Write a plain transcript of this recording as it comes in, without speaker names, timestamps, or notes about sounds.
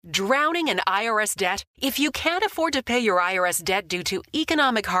Drowning in IRS debt? If you can't afford to pay your IRS debt due to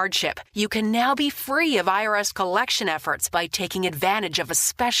economic hardship, you can now be free of IRS collection efforts by taking advantage of a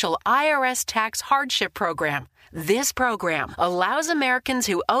special IRS tax hardship program. This program allows Americans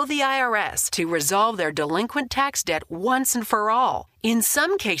who owe the IRS to resolve their delinquent tax debt once and for all. In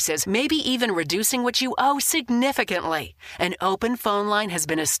some cases, maybe even reducing what you owe significantly. An open phone line has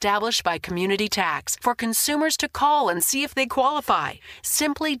been established by Community Tax for consumers to call and see if they qualify.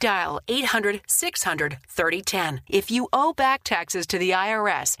 Simply dial 800-600-3010. If you owe back taxes to the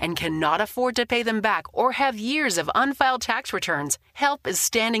IRS and cannot afford to pay them back or have years of unfiled tax returns, help is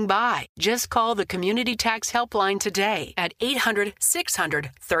standing by. Just call the Community Tax Helpline today at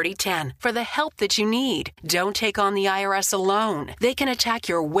 800-600-3010 for the help that you need. Don't take on the IRS alone. They can attack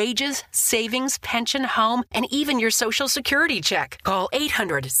your wages, savings, pension, home, and even your Social Security check. Call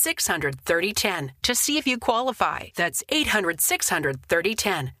 800-600-3010 to see if you qualify. That's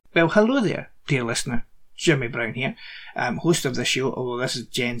 800-600-3010. Well, hello there, dear listener. Jimmy Brown here, host of the show, although this is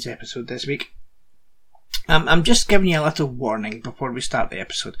Jen's episode this week. I'm just giving you a little warning before we start the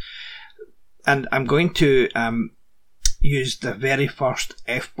episode. And I'm going to use the very first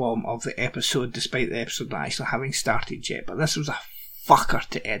F-bomb of the episode, despite the episode not actually having started yet. But this was a fucker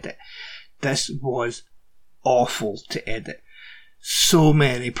to edit. This was awful to edit. So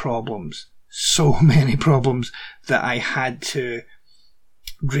many problems that I had to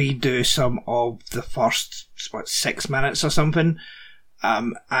redo some of the first 6 minutes or something,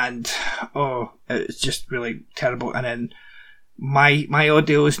 and it's just really terrible. And then my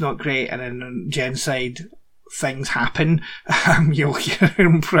audio is not great, and then on Jen's side things happen. You'll hear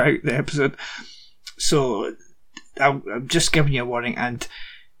them throughout the episode, so I'm just giving you a warning. And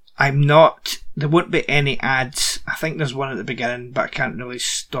there won't be any ads. I think there's one at the beginning, but I can't really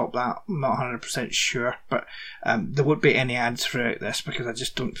stop that. I'm not 100% sure, but there won't be any ads throughout this because I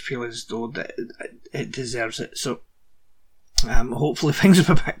just don't feel as though that it deserves it. So hopefully things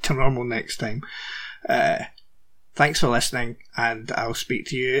will be back to normal next time. Thanks for listening, and I'll speak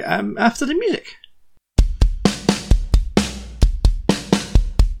to you after the music.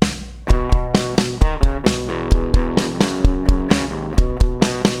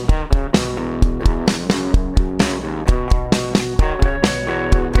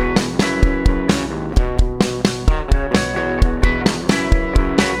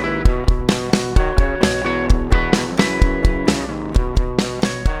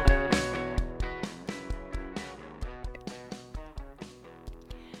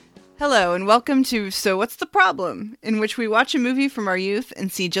 Hello, and welcome to So What's the Problem?, in which we watch a movie from our youth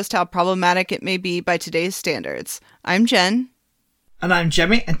and see just how problematic it may be by today's standards. I'm Jen. And I'm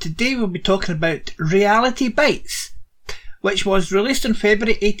Jimmy, and today we'll be talking about Reality Bites, which was released on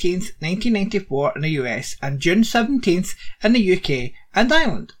February 18th, 1994 in the US and June 17th in the UK and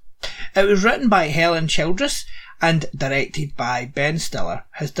Ireland. It was written by Helen Childress and directed by Ben Stiller,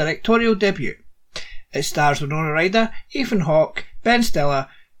 his directorial debut. It stars Winona Ryder, Ethan Hawke, Ben Stiller,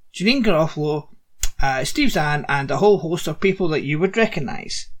 Janeane Garofalo, Steve Zahn, and a whole host of people that you would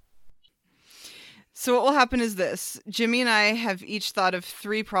recognise. So what will happen is this. Jimmy and I have each thought of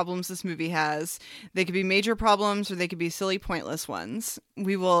 3 problems this movie has. They could be major problems or they could be silly, pointless ones.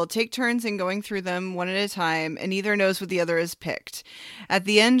 We will take turns in going through them one at a time, and neither knows what the other has picked. At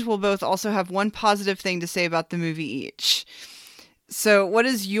the end, we'll both also have one positive thing to say about the movie each. So what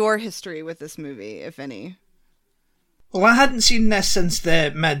is your history with this movie, if any? Well, I hadn't seen this since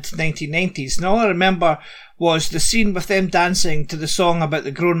the mid-1990s, and all I remember was the scene with them dancing to the song about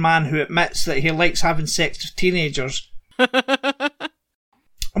the grown man who admits that he likes having sex with teenagers. I'm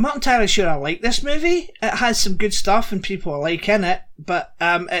not entirely sure I like this movie. It has some good stuff and people I like in it, but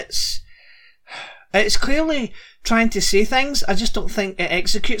it's clearly trying to say things. I just don't think it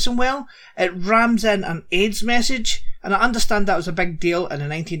executes them well. It rams in an AIDS message, and I understand that was a big deal in the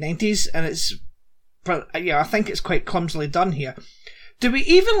 1990s, and but yeah, I think it's quite clumsily done here. Do we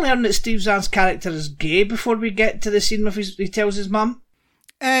even learn that Steve Zahn's character is gay before we get to the scene where he tells his mum?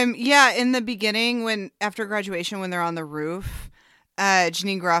 Yeah, in the beginning, after graduation, when they're on the roof,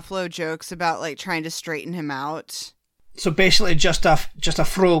 Janeane Garofalo jokes about like trying to straighten him out. So basically, just a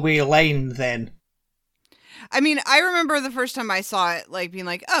throwaway line then. I mean, I remember the first time I saw it, like being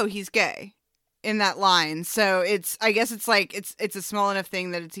like, "Oh, he's gay," in that line. So I guess it's like it's a small enough thing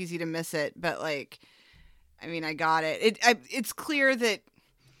that it's easy to miss it, but like. I mean, I got it. It's clear that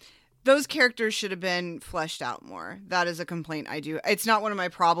those characters should have been fleshed out more. That is a complaint I do. It's not one of my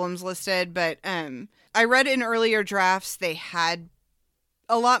problems listed, but I read in earlier drafts they had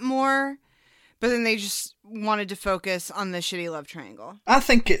a lot more, but then they just wanted to focus on the shitty love triangle. I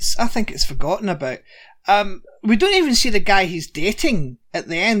think it's forgotten about. We don't even see the guy he's dating at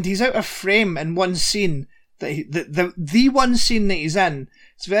the end. He's out of frame in one scene. The one scene that he's in.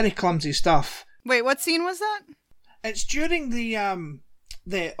 It's very clumsy stuff. Wait, what scene was that? It's during the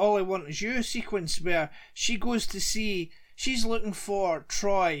All I Want Is You sequence where she goes to see... She's looking for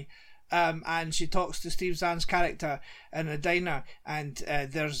Troy, and she talks to Steve Zahn's character in a diner, and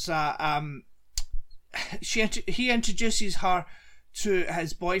there's he introduces her to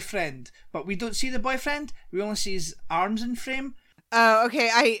his boyfriend, but we don't see the boyfriend. We only see his arms in frame. Oh,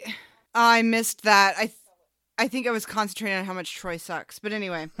 okay. I missed that. I think I was concentrating on how much Troy sucks, but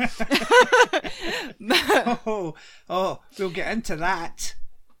anyway. oh, we'll get into that.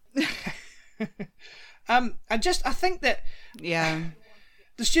 I think that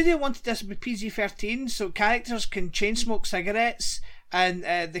the studio wanted this to be PG-13, so characters can chain smoke cigarettes and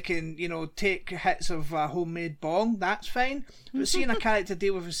they can, take hits of homemade bong. That's fine. But seeing a character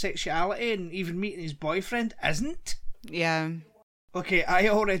deal with his sexuality and even meeting his boyfriend isn't. Yeah. Okay, I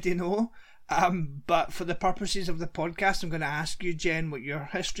already know. But for the purposes of the podcast, I'm going to ask you, Jen, what your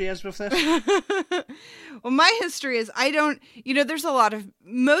history is with this. Well, my history is there's a lot of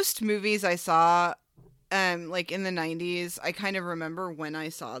most movies I saw. Like in the 90s, I kind of remember when I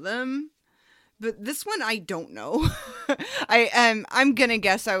saw them, but this one I don't know. I'm gonna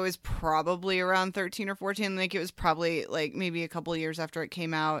guess I was probably around 13 or 14. Like it was probably like maybe a couple years after it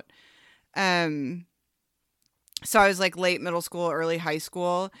came out. So I was like late middle school, early high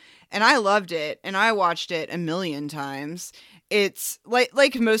school, and I loved it, and I watched it a million times. It's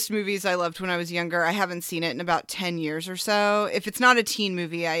like most movies I loved when I was younger. I haven't seen it in about 10 years or so. If it's not a teen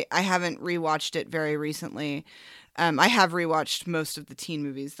movie, I haven't rewatched it very recently. I have rewatched most of the teen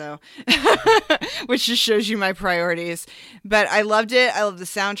movies though, which just shows you my priorities. But I loved it. I love the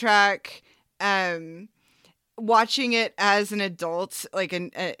soundtrack. Watching it as an adult, like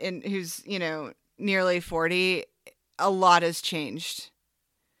in who's nearly 40, a lot has changed.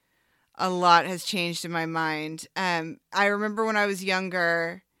 A lot has changed in my mind. I remember when I was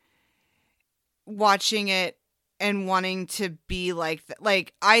younger watching it and wanting to be like that.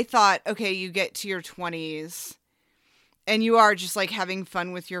 Like I thought, okay, you get to your 20s and you are just like having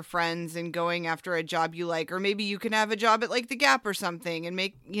fun with your friends and going after a job you like, or maybe you can have a job at like the Gap or something and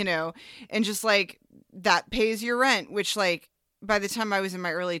make, and just like that pays your rent, which like by the time I was in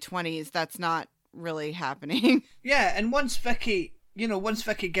my early 20s, that's not really happening. Yeah, and once Vicky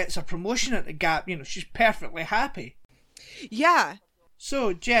gets a promotion at the Gap, she's perfectly happy. Yeah.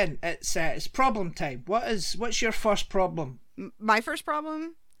 So, Jen, it's problem time. What's your first problem? My first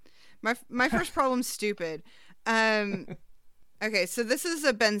problem? My first problem's stupid. Okay, so this is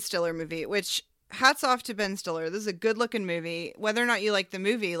a Ben Stiller movie, which hats off to Ben Stiller. This is a good-looking movie. Whether or not you like the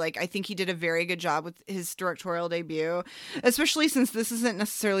movie, like I think he did a very good job with his directorial debut, especially since this isn't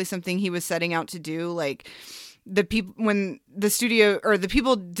necessarily something he was setting out to do. Like the people, when the studio or the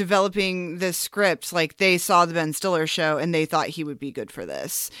people developing this script, like they saw the Ben Stiller show and they thought he would be good for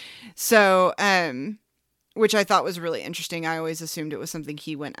this. So, which I thought was really interesting. I always assumed it was something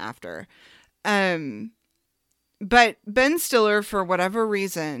he went after. But Ben Stiller, for whatever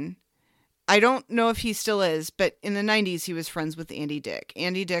reason, I don't know if he still is, but in the 90s, he was friends with Andy Dick.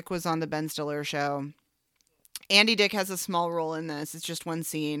 Andy Dick was on the Ben Stiller show. Andy Dick has a small role in this. It's just one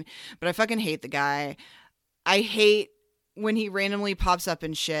scene, but I fucking hate the guy. I hate when he randomly pops up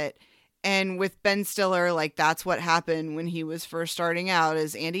and shit. And with Ben Stiller, like that's what happened when he was first starting out,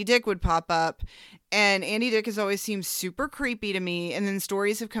 is Andy Dick would pop up, and Andy Dick has always seemed super creepy to me. And then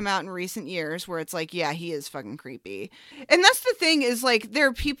stories have come out in recent years where it's like, yeah, he is fucking creepy. And that's the thing, is like there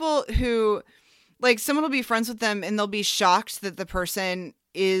are people who, like, someone will be friends with them and they'll be shocked that the person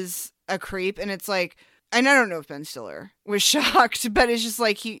is a creep, and it's like, and I don't know if Ben Stiller was shocked, but it's just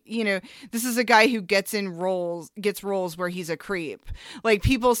like this is a guy who gets roles where he's a creep. Like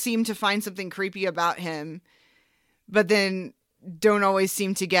people seem to find something creepy about him, but then don't always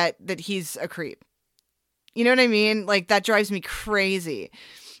seem to get that he's a creep. You know what I mean? Like that drives me crazy.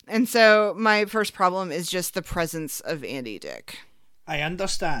 And so my first problem is just the presence of Andy Dick. I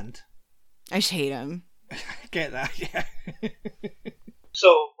understand. I just hate him. I get that, yeah.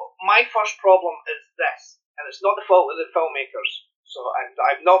 So my first problem is this, and it's not the fault of the filmmakers, so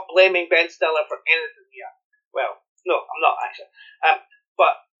I'm not blaming Ben Stiller for anything here. Well, no, I'm not actually.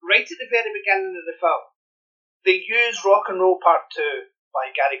 But right at the very beginning of the film, they use Rock and Roll Part 2 by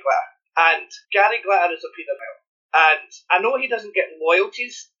Gary Glitter, and Gary Glitter is a paedophile. And I know he doesn't get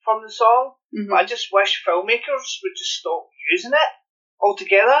royalties from the song, but I just wish filmmakers would just stop using it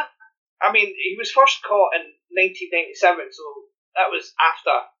altogether. I mean, he was first caught in 1997, so that was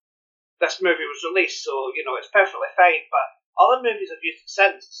after this movie was released, so, it's perfectly fine, but other movies have used it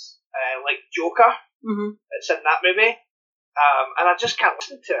since. like Joker. Mm-hmm. It's in that movie. And I just can't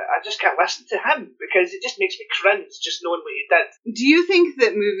listen to it. I just can't listen to him because it just makes me cringe just knowing what he did. Do you think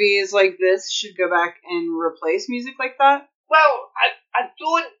that movies like this should go back and replace music like that? Well, I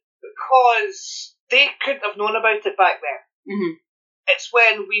don't, because they couldn't have known about it back then. Mm-hmm. It's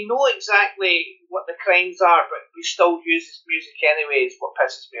when we know exactly what the crimes are, but we still use this music anyways, what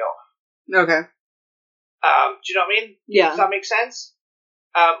pisses me off. Okay. Do you know what I mean? Yeah. Does that make sense?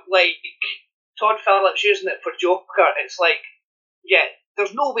 Like, Todd Phillips using it for Joker, it's like, yeah,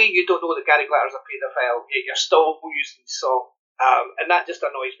 there's no way you don't know that Gary Glitter's a paedophile, yet you're still using the song. And that just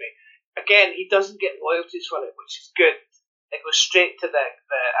annoys me. Again, he doesn't get royalties for it, which is good. It goes straight to the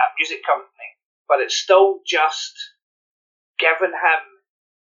music company, but it's still just giving him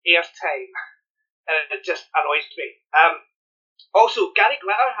airtime, and it just annoys me. Also, Gary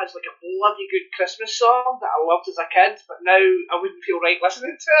Glitter has like a bloody good Christmas song that I loved as a kid, but now I wouldn't feel right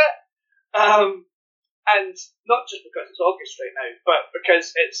listening to it. And not just because it's August right now, but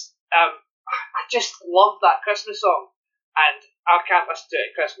because it's I just love that Christmas song, and I can't listen to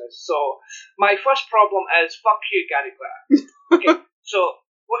it at Christmas. So my first problem is fuck you, Gary Glitter. Okay, so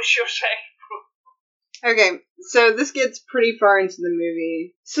what's your second problem? Okay, so this gets pretty far into the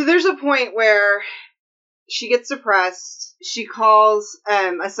movie. So there's a point where she gets depressed. She calls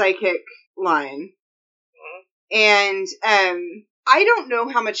a psychic line. Mm-hmm. And I don't know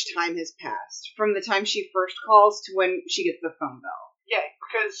how much time has passed from the time she first calls to when she gets the phone bell. Yeah,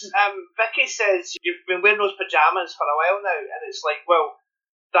 because Vicky says you've been wearing those pajamas for a while now, and it's like, well,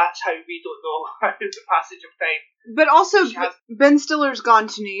 that's how we don't know the passage of time. But also, Ben Stiller's gone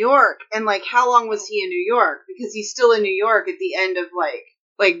to New York, and, like, how long was he in New York? Because he's still in New York at the end of,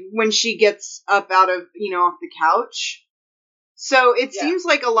 like when she gets up out of, off the couch. So it seems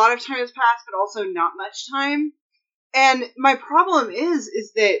like a lot of time has passed, but also not much time. And my problem is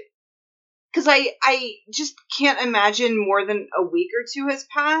that, because I just can't imagine more than a week or two has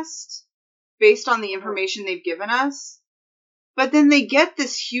passed, based on the information they've given us. But then they get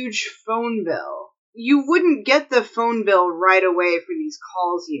this huge phone bill. You wouldn't get the phone bill right away for these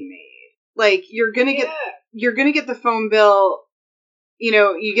calls you made. Like, you're gonna get the phone bill,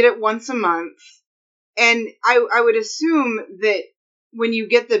 you get it once a month. And I would assume that when you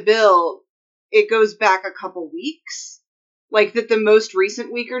get the bill, it goes back a couple weeks. Like, that the most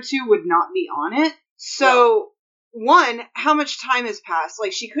recent week or two would not be on it. So, one, how much time has passed?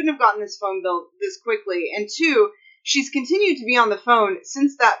 Like, she couldn't have gotten this phone bill this quickly. And two, she's continued to be on the phone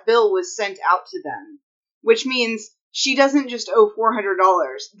since that bill was sent out to them. Which means she doesn't just owe $400.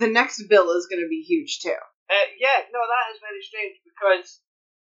 The next bill is going to be huge, too. That is very strange, because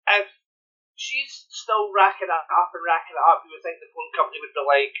if she's still racking it up, you would think the phone company would be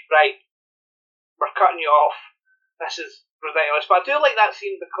like, right, we're cutting you off. This is ridiculous. But I do like that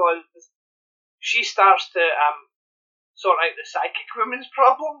scene because she starts to sort out the psychic woman's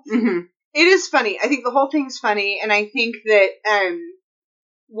problems. Mm-hmm. It is funny. I think the whole thing's funny, and I think that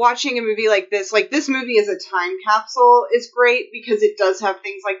watching a movie like this movie as a time capsule is great because it does have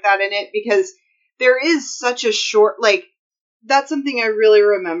things like that in it, because there is such a short, that's something I really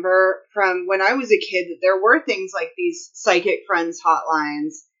remember from when I was a kid, that there were things like these psychic friends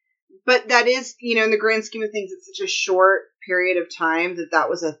hotlines. But that is, in the grand scheme of things, it's such a short period of time that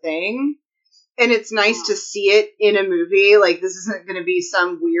was a thing. And it's nice to see it in a movie. Like, this isn't going to be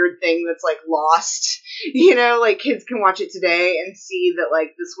some weird thing that's, lost. Kids can watch it today and see that,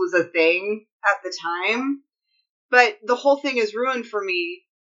 this was a thing at the time. But the whole thing is ruined for me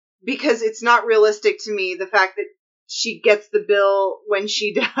because it's not realistic to me, the fact that she gets the bill when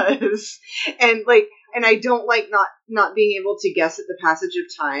she does. And I don't like not being able to guess at the passage of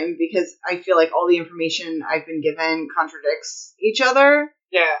time, because I feel like all the information I've been given contradicts each other.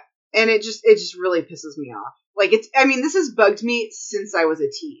 Yeah. And it just really pisses me off. This has bugged me since I was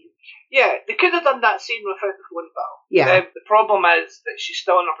a teen. Yeah, they could have done that scene without the phone bill. Yeah. The problem is that she's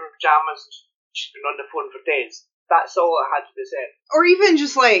still in her pajamas and she's been on the phone for days. That's all that had to be said. Or even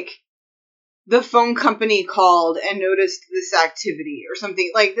just the phone company called and noticed this activity or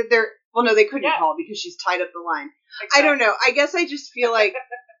something that they're. Well, no, they couldn't call because she's tied up the line. Exactly. I don't know. I guess I just feel like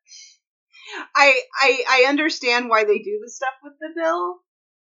I understand why they do the stuff with the bill,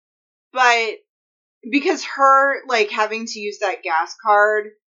 but because her having to use that gas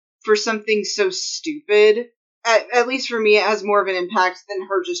card for something so stupid, at least for me, it has more of an impact than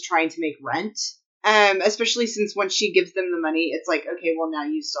her just trying to make rent. Especially since when she gives them the money, it's like, okay, well, now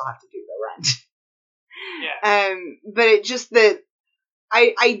you still have to do the rent. Yeah. But it just that.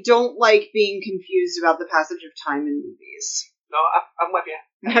 I don't like being confused about the passage of time in movies. No, I'm with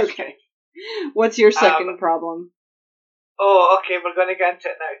you. Okay. What's your second problem? Oh, okay, we're going to get into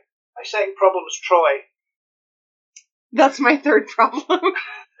it now. My second problem is Troy. That's my third problem.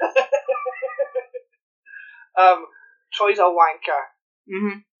 Troy's a wanker.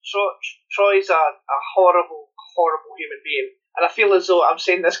 Mm-hmm. Troy's a horrible, horrible human being. And I feel as though I'm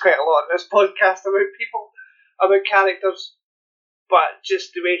saying this quite a lot in this podcast about people, about characters, but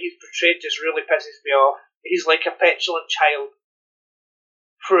just the way he's portrayed just really pisses me off. He's like a petulant child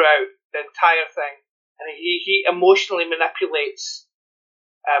throughout the entire thing, and he emotionally manipulates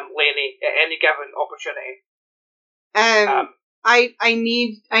Lainey at any given opportunity. I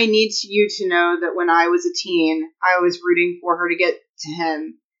need you to know that when I was a teen, I was rooting for her to get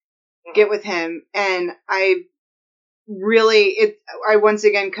with him, and I once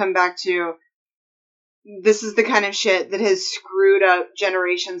again come back to, this is the kind of shit that has screwed up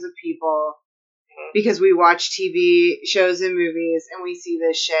generations of people, because we watch TV shows and movies and we see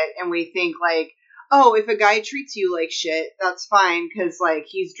this shit and we think like, oh, if a guy treats you like shit, that's fine because like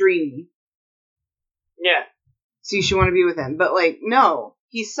he's dreamy. Yeah. So you should want to be with him. But like, no,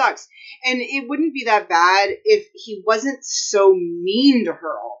 he sucks. And it wouldn't be that bad if he wasn't so mean to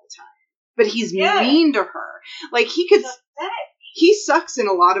her all the time. But he's mean to her. Like he sucks in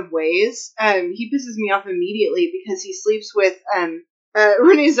a lot of ways. He pisses me off immediately because he sleeps with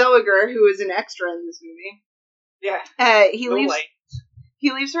Renee Zellweger, who is an extra in this movie. Yeah.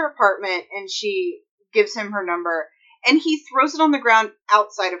 He leaves her apartment and she gives him her number and he throws it on the ground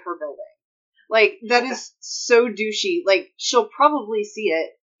outside of her building. Like, that is so douchey. Like, she'll probably see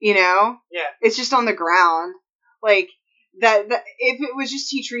it, you know? Yeah. It's just on the ground. Like, that if it was just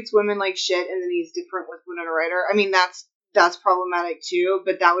he treats women like shit and then he's different with Winona Ryder, I mean, that's problematic too,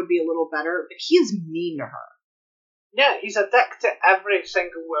 but that would be a little better. But he is mean to her. Yeah, he's a dick to every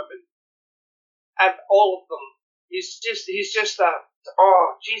single woman. And all of them. He's just a,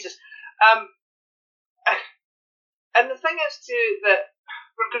 oh, Jesus. And the thing is too, that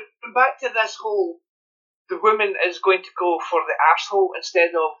we're going back to this whole, the woman is going to go for the arsehole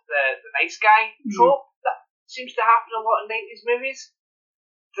instead of the nice guy trope. That seems to happen a lot in 90s movies.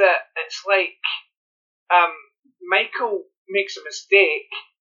 That it's like, Michael makes a mistake,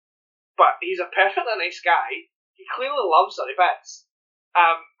 but he's a perfectly nice guy. He clearly loves her, he bets.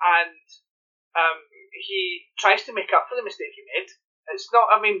 And he tries to make up for the mistake he made. It's not,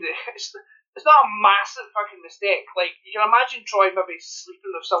 I mean, it's not a massive fucking mistake. Like, you can imagine Troy maybe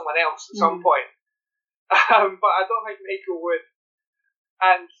sleeping with someone else at some point. But I don't think Michael would.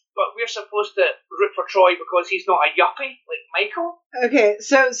 But we're supposed to root for Troy because he's not a yuppie like Michael. Okay,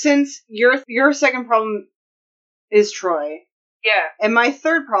 so since your second problem is Troy. Yeah. And my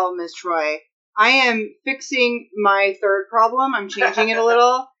third problem is Troy, I am fixing my third problem. I'm changing it a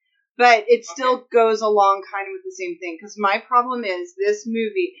little. But it still goes along kind of with the same thing. Because my problem is this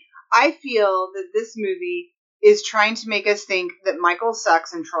movie, I feel that this movie is trying to make us think that Michael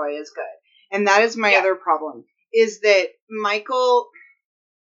sucks and Troy is good. And that is my other problem. Is that Michael,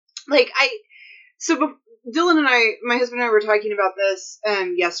 like, Dylan and I, my husband and I were talking about this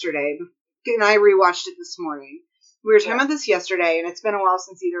yesterday. And I rewatched it this morning. We were talking about this yesterday, and it's been a while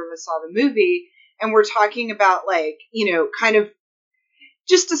since either of us saw the movie. And we're talking about, like, you know, kind of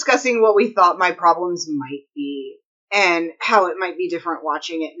just discussing what we thought my problems might be and how it might be different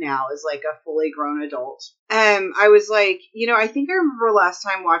watching it now as like a fully grown adult. I was like, you know, I think I remember last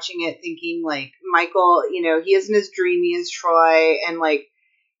time watching it thinking like Michael, you know, he isn't as dreamy as Troy. And like,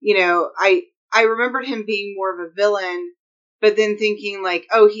 you know, I remembered him being more of a villain, but then thinking like,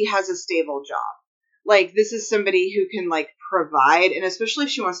 oh, he has a stable job. Like this is somebody who can like provide. And especially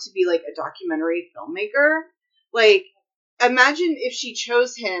if she wants to be like a documentary filmmaker, like, imagine if she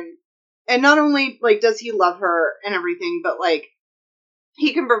chose him, and not only, like, does he love her and everything, but, like,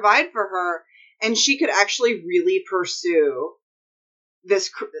 he can provide for her, and she could actually really pursue this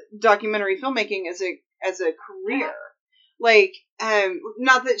documentary filmmaking as a career. Like,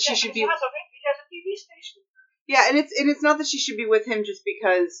 not that she should be... He has a TV station. Yeah, and it's not that she should be with him just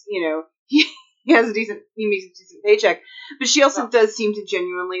because, you know, he makes a decent paycheck, but she also does seem to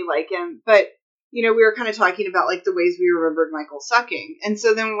genuinely like him, but... You know, we were kind of talking about, like, the ways we remembered Michael sucking. And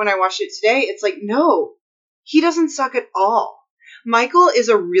so then when I watched it today, it's like, no, he doesn't suck at all. Michael is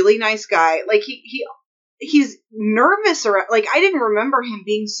a really nice guy. Like, he's nervous around, like, I didn't remember him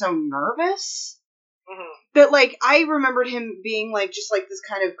being so nervous. Mm-hmm. But, like, I remembered him being, like, just, like, this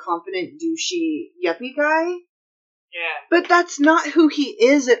kind of confident, douchey, yuppie guy. Yeah. But that's not who he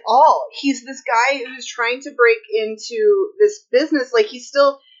is at all. He's this guy who's trying to break into this business. Like, he's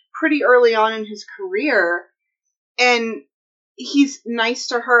still... pretty early on in his career, and he's nice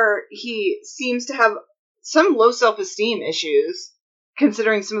to her. He seems to have some low self-esteem issues,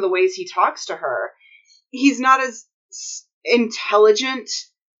 considering some of the ways he talks to her. He's not as intelligent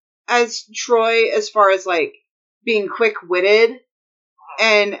as Troy as far as, like, being quick-witted.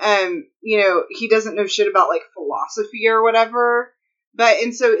 And, you know, he doesn't know shit about, like, philosophy or whatever.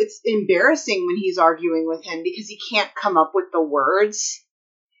 And so it's embarrassing when he's arguing with him because he can't come up with the words.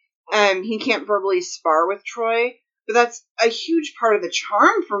 He can't verbally spar with Troy. But that's a huge part of the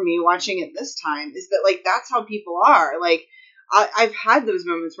charm for me watching it this time, is that, like, that's how people are. Like, I've had those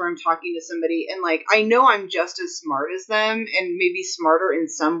moments where I'm talking to somebody and, like, I know I'm just as smart as them and maybe smarter in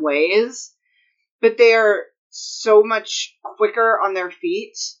some ways, but they are so much quicker on their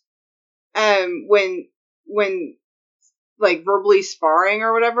feet when like verbally sparring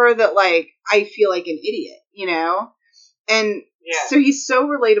or whatever, that, like, I feel like an idiot, you know? And so he's so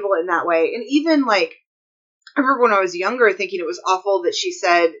relatable in that way. And even, like, I remember when I was younger thinking it was awful that she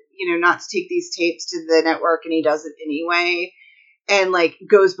said, you know, not to take these tapes to the network, and he does it anyway, and, like,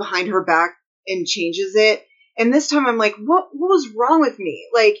 goes behind her back and changes it. And this time I'm like, what was wrong with me?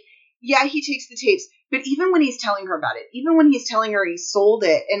 Like, yeah, he takes the tapes, but even when he's telling her about it, even when he's telling her he sold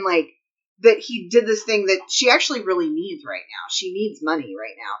it, and, like, that he did this thing that she actually really needs right now. She needs money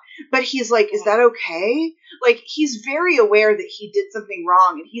right now. But he's like, is that okay? Like, he's very aware that he did something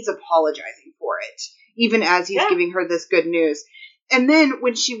wrong, and he's apologizing for it, even as he's giving her this good news. And then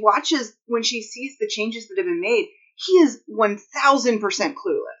when she sees the changes that have been made, he is 1000%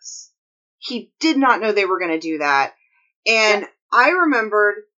 clueless. He did not know they were going to do that. And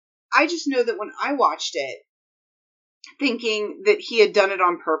I just know that when I watched it, thinking that he had done it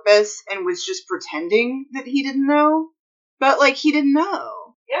on purpose and was just pretending that he didn't know. But, like, he didn't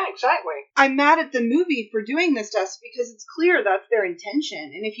know. Yeah, exactly. I'm mad at the movie for doing this to us because it's clear that's their intention.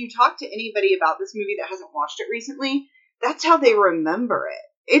 And if you talk to anybody about this movie that hasn't watched it recently, that's how they remember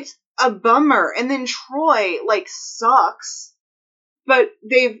it. It's a bummer. And then Troy, like, sucks. But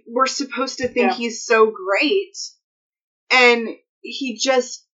we're supposed to think he's so great. And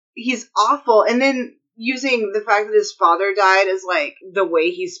he's awful. And then using the fact that his father died as, like, the way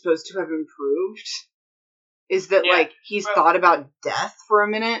he's supposed to have improved is that, like, he's thought about death for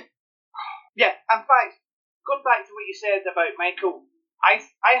a minute. Yeah, in fact, going back to what you said about Michael, I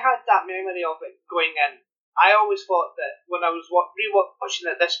had that memory of it going in. I always thought that when I was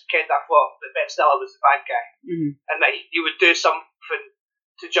rewatching it this weekend, I thought that Ben Stiller was the bad guy. Mm-hmm. And that he would do something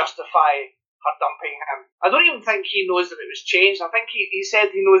to justify her dumping him. I don't even think he knows that it was changed. I think he said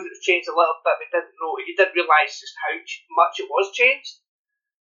he knows it was changed a little bit, but he didn't realise just how much it was changed.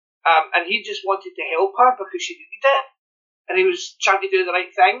 And he just wanted to help her because she needed it. And he was trying to do the right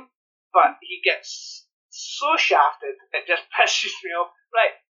thing, but he gets so shafted, it just pisses me off.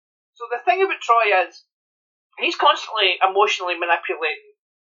 Right, so the thing about Troy is, he's constantly emotionally manipulating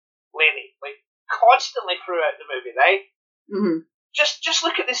Lainey, like, constantly throughout the movie, right? Mm-hmm. Just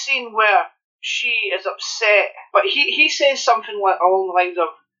look at the scene where she is upset, but he says something like along the lines of,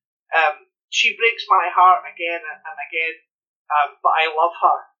 she breaks my heart again and again, but I love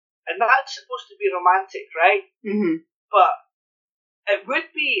her. And that's supposed to be romantic, right? Mm-hmm. But it would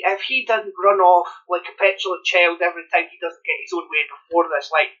be if he didn't run off like a petulant child every time he doesn't get his own way before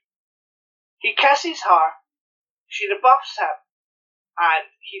this. Like, he kisses her, she rebuffs him, and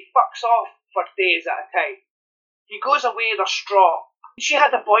he fucks off for days at a time. He goes away distraught. She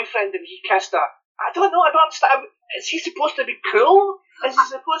had a boyfriend and he kissed her. I don't know, I don't understand. Is he supposed to be cool? Is he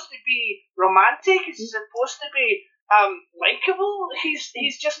supposed to be romantic? Is he supposed to be likeable? He's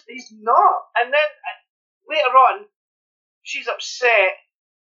not. And then later on, she's upset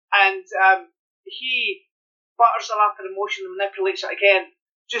and he butters her up and emotionally manipulates her again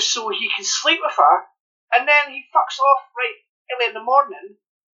just so he can sleep with her. And then he fucks off right early in the morning.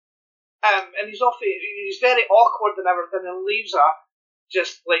 And he's very awkward and everything and leaves her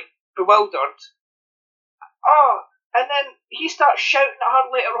just, like, bewildered. Oh, and then he starts shouting at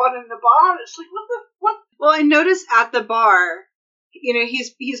her later on in the bar. It's like, what? Well, I noticed at the bar, you know,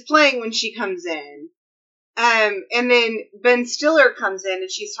 he's playing when she comes in. And then Ben Stiller comes in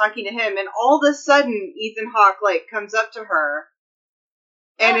and she's talking to him, and all of a sudden Ethan Hawke, like, comes up to her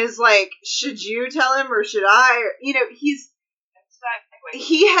and is like, should you tell him or should I? Or, you know,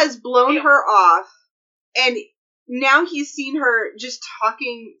 he has blown her off, and now he's seen her just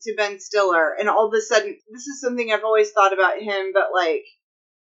talking to Ben Stiller, and all of a sudden, this is something I've always thought about him, but, like,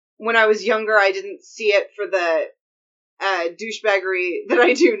 when I was younger, I didn't see it for the douchebaggery that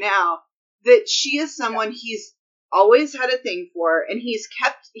I do now, that she is someone he's always had a thing for, and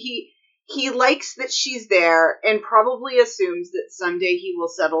he likes that she's there, and probably assumes that someday he will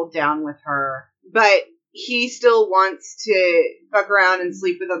settle down with her, but he still wants to fuck around and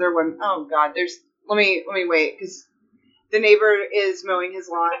sleep with other women. Oh God, let me wait, because the neighbor is mowing his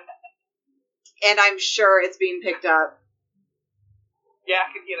lawn, and I'm sure it's being picked up. Yeah,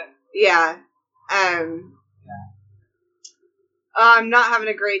 I can hear it. Yeah. I'm not having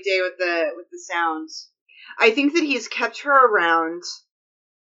a great day with the sounds. I think that he's kept her around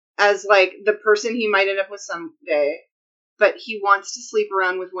as, like, the person he might end up with someday, but he wants to sleep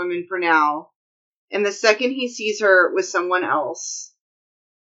around with women for now. And the second he sees her with someone else,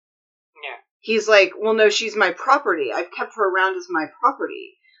 he's like, well, no, she's my property. I've kept her around as my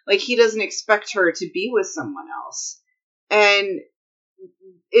property. Like, he doesn't expect her to be with someone else. And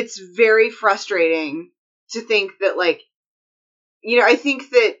it's very frustrating to think that, like, you know, I think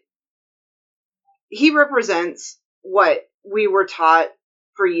that he represents what we were taught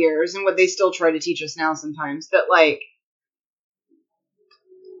for years and what they still try to teach us now sometimes. That, like,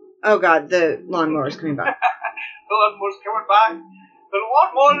 oh god, the lawnmower's coming back. The lawnmower's coming back. The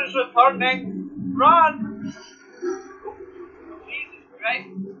lawnmower is returning. Run! Jesus Christ.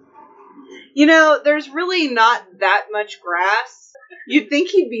 You know, there's really not that much grass. You'd think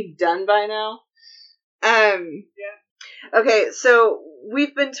he'd be done by now. Yeah. Okay, so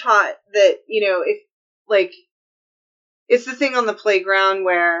we've been taught that, you know, if, like, it's the thing on the playground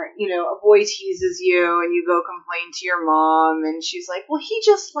where, you know, a boy teases you and you go complain to your mom and she's like, well, he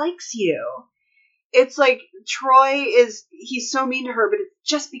just likes you. It's like, Troy he's so mean to her, but it's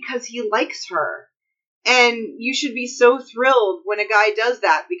just because he likes her. And you should be so thrilled when a guy does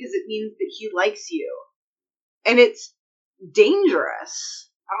that because it means that he likes you. And it's dangerous.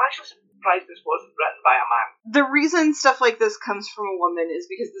 I'm actually surprised this wasn't written by a man. The reason stuff like this comes from a woman is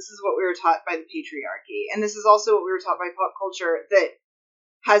because this is what we were taught by the patriarchy. And this is also what we were taught by pop culture that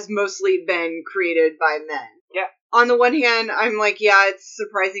has mostly been created by men. Yeah. On the one hand, I'm like, yeah, it's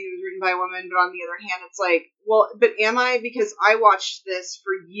surprising it was written by a woman. But on the other hand, it's like, well, but am I? Because I watched this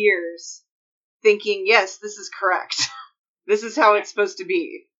for years thinking, yes, this is correct. This is how it's supposed to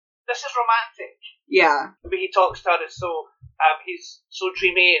be. This is romantic. Yeah. The way he talks to her is so, he's so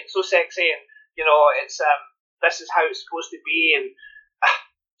dreamy and so sexy, and, you know, it's, this is how it's supposed to be, and,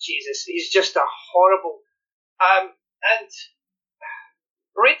 Jesus, he's just a horrible, and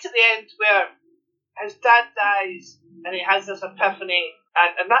right to the end where his dad dies, and he has this epiphany,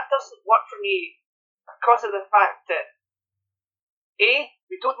 and that doesn't work for me because of the fact that, A,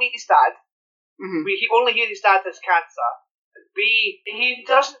 we don't meet his dad. Mm-hmm. We only hear his dad has cancer. B, he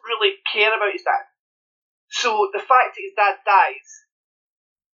doesn't really care about his dad. So the fact that his dad dies,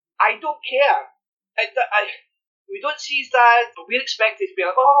 I don't care. We don't see his dad, but we're expected to be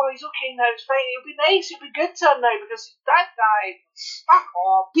like, oh, he's okay now, it's fine, it'll be nice, it'll be good to him now because his dad died. Fuck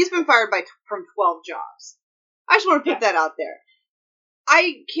off. He's been fired from 12 jobs. I just want to put that out there.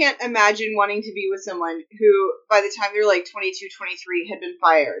 I can't imagine wanting to be with someone who, by the time they're like 22, 23, had been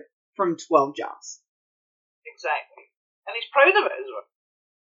fired from 12 jobs. Exactly. And he's proud of it as well.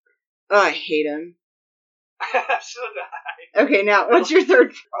 Oh, I hate him. So do I. Okay, now, what's your third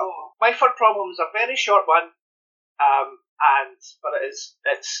problem? My third problem is a very short one, but it's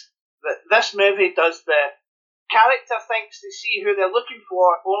that this movie does the character thinks they see who they're looking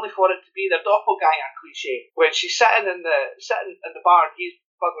for, only for it to be their doppelganger cliche. When she's sitting in the bar, and he's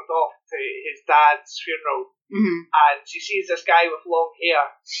buggered off to his dad's funeral, and she sees this guy with long hair,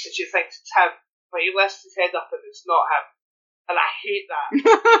 and she thinks it's him, but he lifts his head up and it's not him. And I hate that.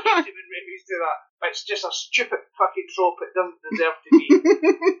 I hate it when movies do that. It's just a stupid fucking trope. It doesn't deserve to be in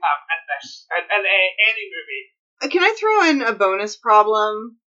this. In any movie. Can I throw in a bonus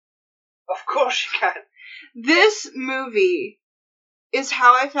problem? Of course you can. This movie is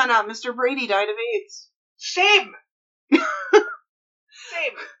how I found out Mr. Brady died of AIDS. Same.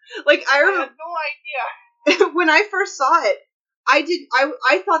 Like, I had no idea. When I first saw it, I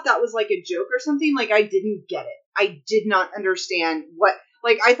thought that was like a joke or something. Like, I didn't get it. I did not understand what,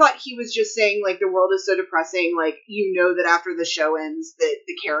 like, I thought he was just saying, like, the world is so depressing, like, you know that after the show ends that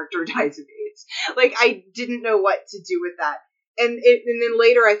the character dies of AIDS. Like, I didn't know what to do with that. And then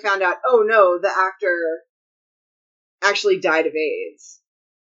later I found out, oh no, the actor actually died of AIDS.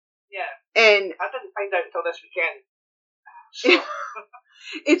 Yeah. And I didn't find out until this weekend. So.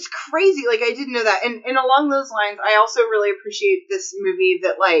 It's crazy. Like, I didn't know that. And along those lines, I also really appreciate this movie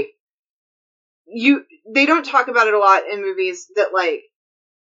that, like, they don't talk about it a lot in movies that, like,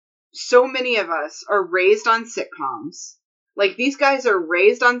 so many of us are raised on sitcoms. Like, these guys are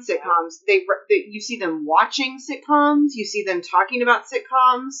raised on sitcoms. You see them watching sitcoms. You see them talking about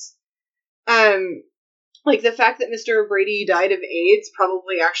sitcoms. Like, the fact that Mr. Brady died of AIDS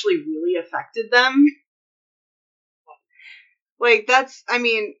probably actually really affected them. Like, that's, I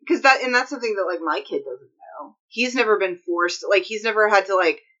mean, that's something that, like, my kid doesn't know. He's never been forced, like, he's never had to,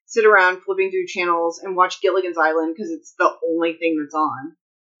 like, sit around flipping through channels and watch Gilligan's Island because it's the only thing that's on.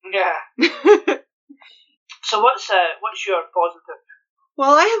 Yeah. So what's your positive?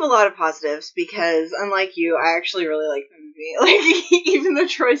 Well, I have a lot of positives because, unlike you, I actually really like the movie. Like, even though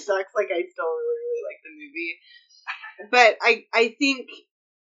Troy sucks, like, I still really, really like the movie. But I think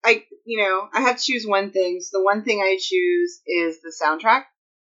I have to choose one thing. So the one thing I choose is the soundtrack.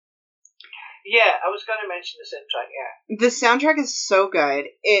 Yeah, I was going to mention the soundtrack, yeah. The soundtrack is so good.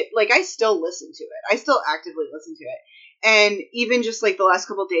 I still listen to it. I still actively listen to it. And even just, like, the last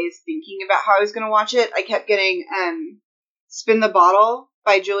couple days thinking about how I was going to watch it, I kept getting, Spin the Bottle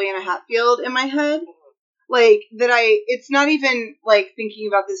by Juliana Hatfield in my head. Like, it's not even, like, thinking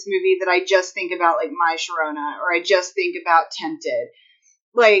about this movie that I just think about, like, My Sharona, or I just think about Tempted.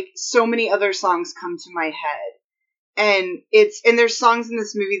 Like, so many other songs come to my head. And there's songs in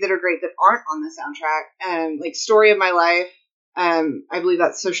this movie that are great that aren't on the soundtrack. Like, Story of My Life, I believe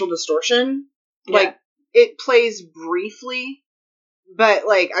that's Social Distortion. Yeah. Like, it plays briefly, but,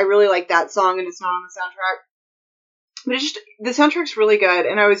 like, I really like that song, and it's not on the soundtrack. But the soundtrack's really good,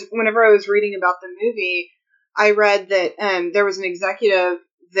 and whenever I was reading about the movie, I read that there was an executive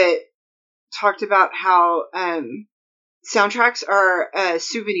that talked about how soundtracks are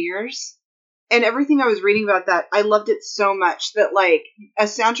souvenirs, and everything I was reading about that, I loved it so much that, like, a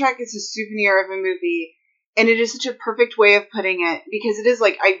soundtrack is a souvenir of a movie, and it is such a perfect way of putting it, because it is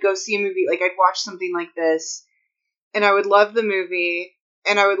like, I'd go see a movie, like, I'd watch something like this, and I would love the movie,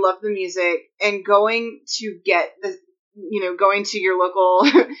 and I would love the music, and going to your local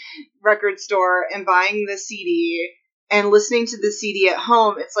record store and buying the CD and listening to the CD at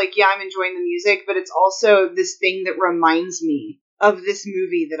home, it's like, yeah, I'm enjoying the music, but it's also this thing that reminds me of this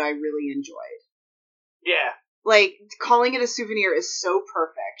movie that I really enjoyed. Yeah. Like, calling it a souvenir is so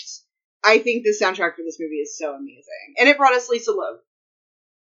perfect. I think the soundtrack for this movie is so amazing. And it brought us Lisa Loeb.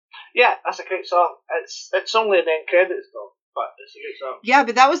 Yeah, that's a great song. It's only an end credits though, but it's a great song. Yeah,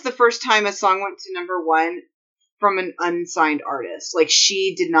 but that was the first time a song went to number one from an unsigned artist. Like,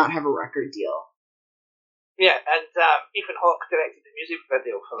 she did not have a record deal. Yeah, and Ethan Hawke directed the music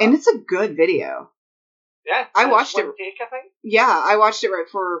video for that. And it's a good video. Yeah, I watched it. Take, I think. Yeah, I watched it right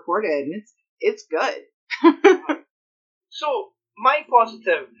before we recorded, and it's good. So, my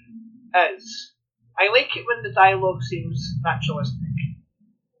positive is, I like it when the dialogue seems naturalistic.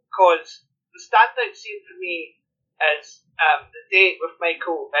 Because the standout scene for me is the date with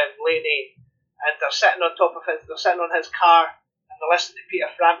Michael and Lainey, and they're sitting on his car, and they're listening to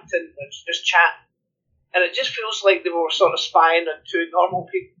Peter Frampton, and just chatting. And it just feels like they were sort of spying on two normal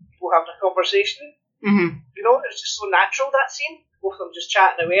people having a conversation. Mm-hmm. You know, it's just so natural, that scene. Both of them just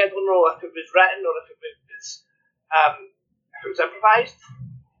chatting away. I don't know if it was written or if it was improvised.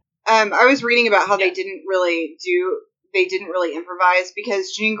 I was reading about how they didn't really improvise,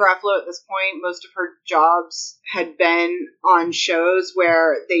 because Janeane Garofalo at this point, most of her jobs had been on shows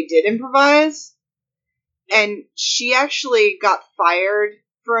where they did improvise. And she actually got fired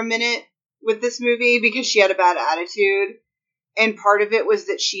for a minute with this movie because she had a bad attitude. And part of it was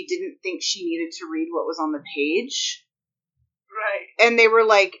that she didn't think she needed to read what was on the page. Right. And they were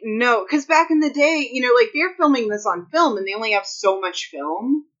like, no, because back in the day, like, they're filming this on film and they only have so much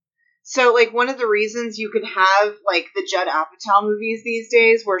film. So, like, one of the reasons you could have, like, the Judd Apatow movies these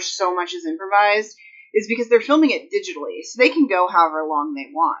days where so much is improvised is because they're filming it digitally. So they can go however long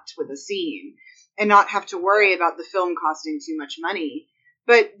they want with a scene and not have to worry about the film costing too much money.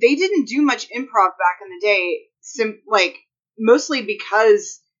 But they didn't do much improv back in the day, mostly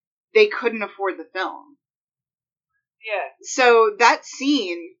because they couldn't afford the film. Yeah. So that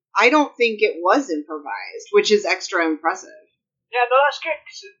scene, I don't think it was improvised, which is extra impressive. Yeah, no, that's good,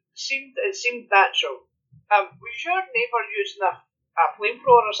 because it seemed natural. Was your neighbour using a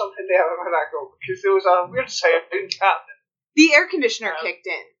flamethrower or something there a minute ago? Because there was a weird sound happening. The air conditioner kicked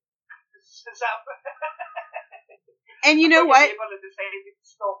in. Is that... And you know what? Your neighbour had decided to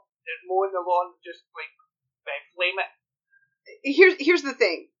stop mowing the lawn and just, flame it. Here's the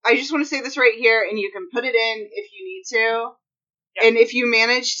thing. I just want to say this right here, and you can put it in if you need to. Yeah. And if you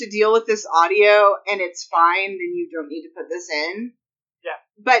manage to deal with this audio and it's fine, then you don't need to put this in. Yeah.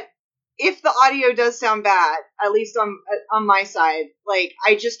 But if the audio does sound bad, at least on my side, like,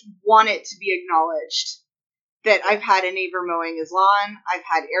 I just want it to be acknowledged that I've had a neighbor mowing his lawn, I've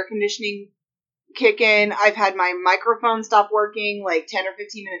had air conditioning kick in, I've had my microphone stop working like 10 or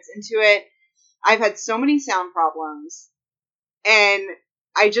 15 minutes into it. I've had so many sound problems, and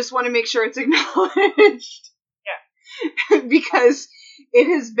I just want to make sure it's acknowledged. Yeah. Because it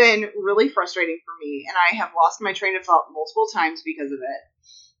has been really frustrating for me, and I have lost my train of thought multiple times because of it.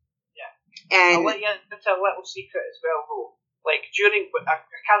 Yeah. And I'll let you into a little secret as well, though. Like,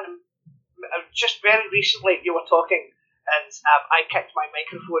 just very recently you were talking, and I kicked my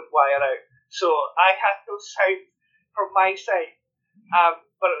microphone wire out. So I had no sound from my side.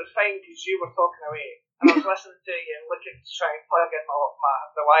 But it was fine because you were talking away. And I was listening to you and looking to try and plug in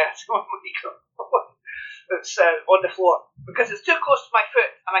the wire to my microphone. It's on the floor. Because it's too close to my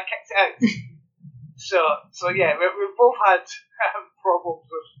foot and I kicked it out. So yeah, we've both had problems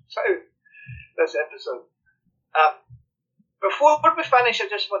with sound this episode. Before we finish, I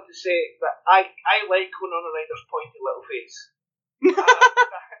just want to say that I like Winona Ryder's pointy little face.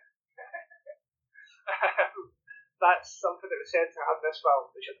 That's something that was said to her in this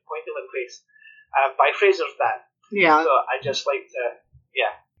film, which is a pointy little face, by Fraser's dad. Yeah. So I just like to,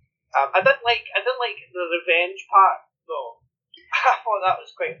 yeah. I didn't like the revenge part though. I thought that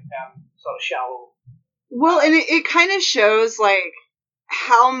was quite sort of shallow. Well, and it kind of shows like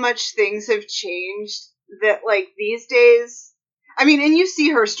how much things have changed. That like these days, I mean, and you see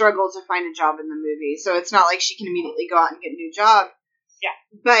her struggle to find a job in the movie, so it's not like she can immediately go out and get a new job.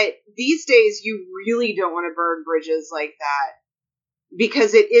 Yeah. But these days, you really don't want to burn bridges like that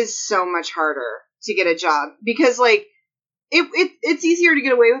because it is so much harder to get a job. Because like it's easier to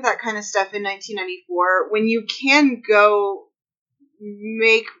get away with that kind of stuff in 1994 when you can go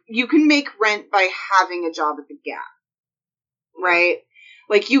make rent by having a job at the Gap, right?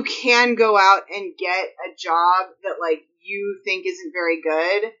 Like, you can go out and get a job that, like, you think isn't very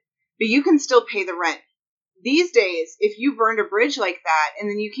good, but you can still pay the rent. These days, if you burned a bridge like that and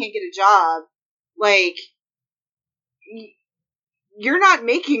then you can't get a job, like, you're not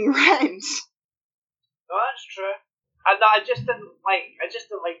making rent. No, that's true. And I just didn't like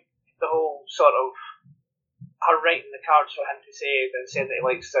the whole sort of her writing the cards for him to say and saying that he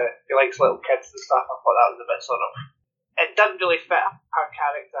likes little kids and stuff. I thought that was a bit sort of, it didn't really fit her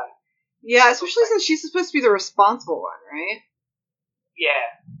character. Yeah, especially since she's supposed to be the responsible one, right?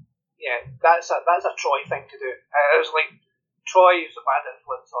 Yeah, that's a Troy thing to do. It was like Troy is a bad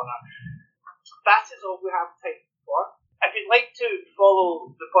influence on her. That is all we have time for. If you'd like to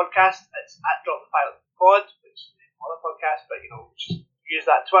follow the podcast, it's at Drop the Pilot Pod, which is another podcast, but just use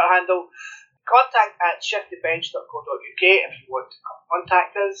that Twitter handle. Contact at shiftybench.co.uk if you want to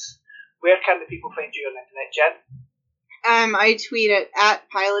contact us. Where can the people find you on the internet, Jen? I tweet at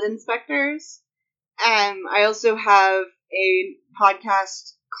Pilot Inspectors. I also have a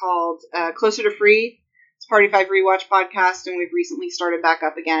podcast called Closer to Free. It's Party 5 Rewatch podcast, and we've recently started back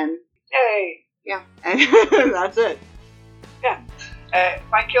up again. Yay! Yeah, and that's it. Yeah.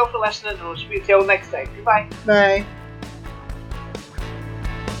 Thank you all for listening, and we'll speak to you all next time. Goodbye. Bye.